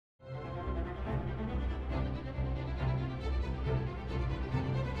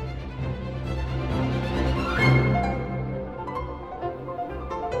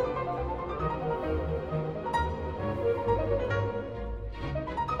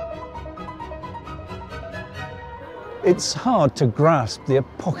It's hard to grasp the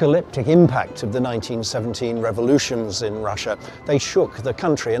apocalyptic impact of the 1917 revolutions in Russia. They shook the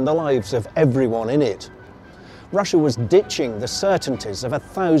country and the lives of everyone in it. Russia was ditching the certainties of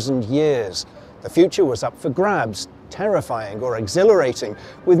 1,000 years. The future was up for grabs, terrifying or exhilarating,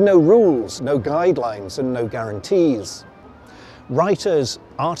 with no rules, no guidelines and no guarantees. Writers,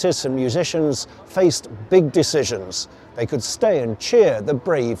 artists and musicians faced big decisions. They could stay and cheer the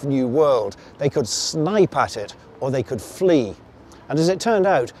brave new world. They could snipe at it, or they could flee. And as it turned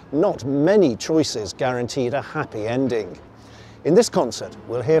out, not many choices guaranteed a happy ending. In this concert,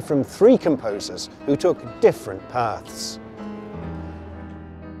 we'll hear from 3 composers who took different paths.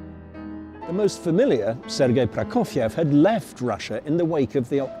 The most familiar, Serge Prokofieff, had left Russia in the wake of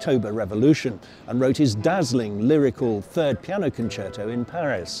the October Revolution and wrote his dazzling lyrical Third Piano Concerto in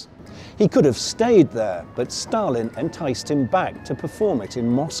Paris. He could have stayed there, but Stalin enticed him back to perform it in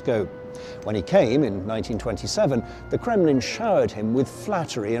Moscow. When he came in 1927, the Kremlin showered him with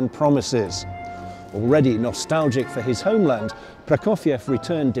flattery and promises. Already nostalgic for his homeland, Prokofieff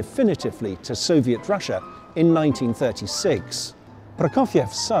returned definitively to Soviet Russia in 1936.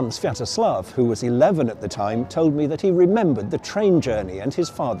 Prokofieff's son Sviatoslav, who was 11 at the time, told me that he remembered the train journey and his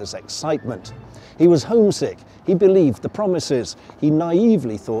father's excitement. He was homesick, he believed the promises, he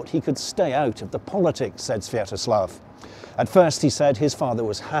naively thought he could stay out of the politics, said Sviatoslav. At first, he said, his father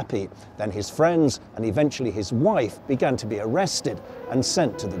was happy. Then his friends and eventually his wife began to be arrested and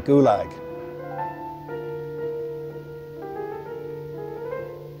sent to the gulag.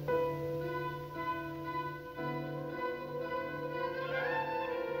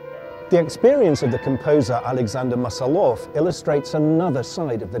 The experience of the composer Alexander Mosolov illustrates another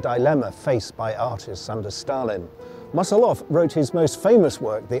side of the dilemma faced by artists under Stalin. Mosolov wrote his most famous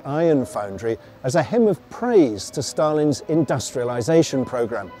work, The Iron Foundry, as a hymn of praise to Stalin's industrialization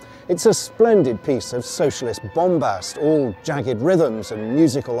program. It's a splendid piece of socialist bombast, all jagged rhythms and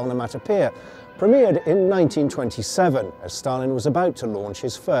musical onomatopoeia, premiered in 1927 as Stalin was about to launch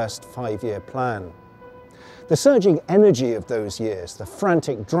his first 5-year plan. The surging energy of those years, the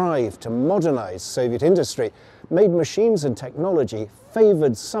frantic drive to modernize Soviet industry, made machines and technology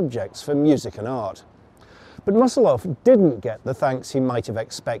favored subjects for music and art. But Mosolov didn't get the thanks he might have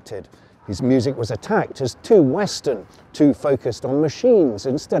expected. His music was attacked as too Western, too focused on machines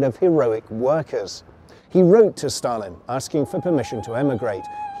instead of heroic workers. He wrote to Stalin asking for permission to emigrate.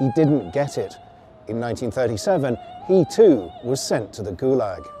 He didn't get it. In 1937, he too was sent to the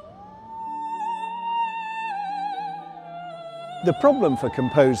gulag. The problem for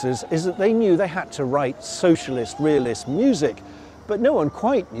composers is that they knew they had to write socialist realist music, but no one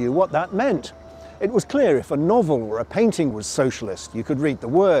quite knew what that meant. It was clear if a novel or a painting was socialist, you could read the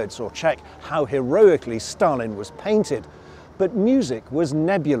words or check how heroically Stalin was painted, but music was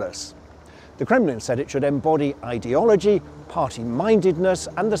nebulous. The Kremlin said it should embody ideology, party-mindedness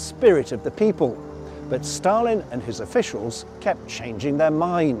and the spirit of the people, but Stalin and his officials kept changing their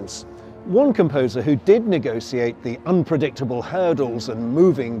minds. One composer who did negotiate the unpredictable hurdles and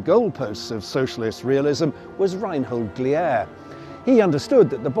moving goalposts of socialist realism was Reinhold Gliere. He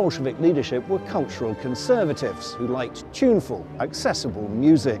understood that the Bolshevik leadership were cultural conservatives who liked tuneful, accessible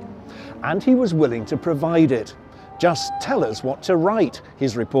music, and he was willing to provide it. "Just tell us what to write,"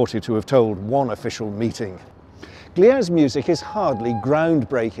 he's reported to have told one official meeting. Gliere's music is hardly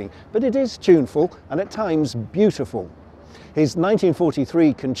groundbreaking, but it is tuneful and at times beautiful. His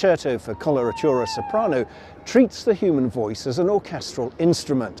 1943 Concerto for Coloratura soprano treats the human voice as an orchestral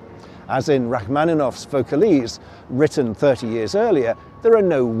instrument. As in Rachmaninoff's Vocalise, written 30 years earlier, there are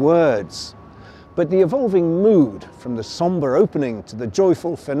no words. But the evolving mood, from the somber opening to the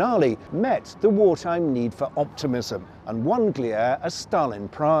joyful finale, met the wartime need for optimism and won Gliere a Stalin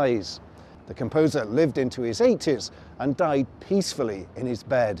Prize. The composer lived into his 80s and died peacefully in his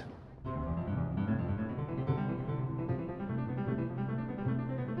bed.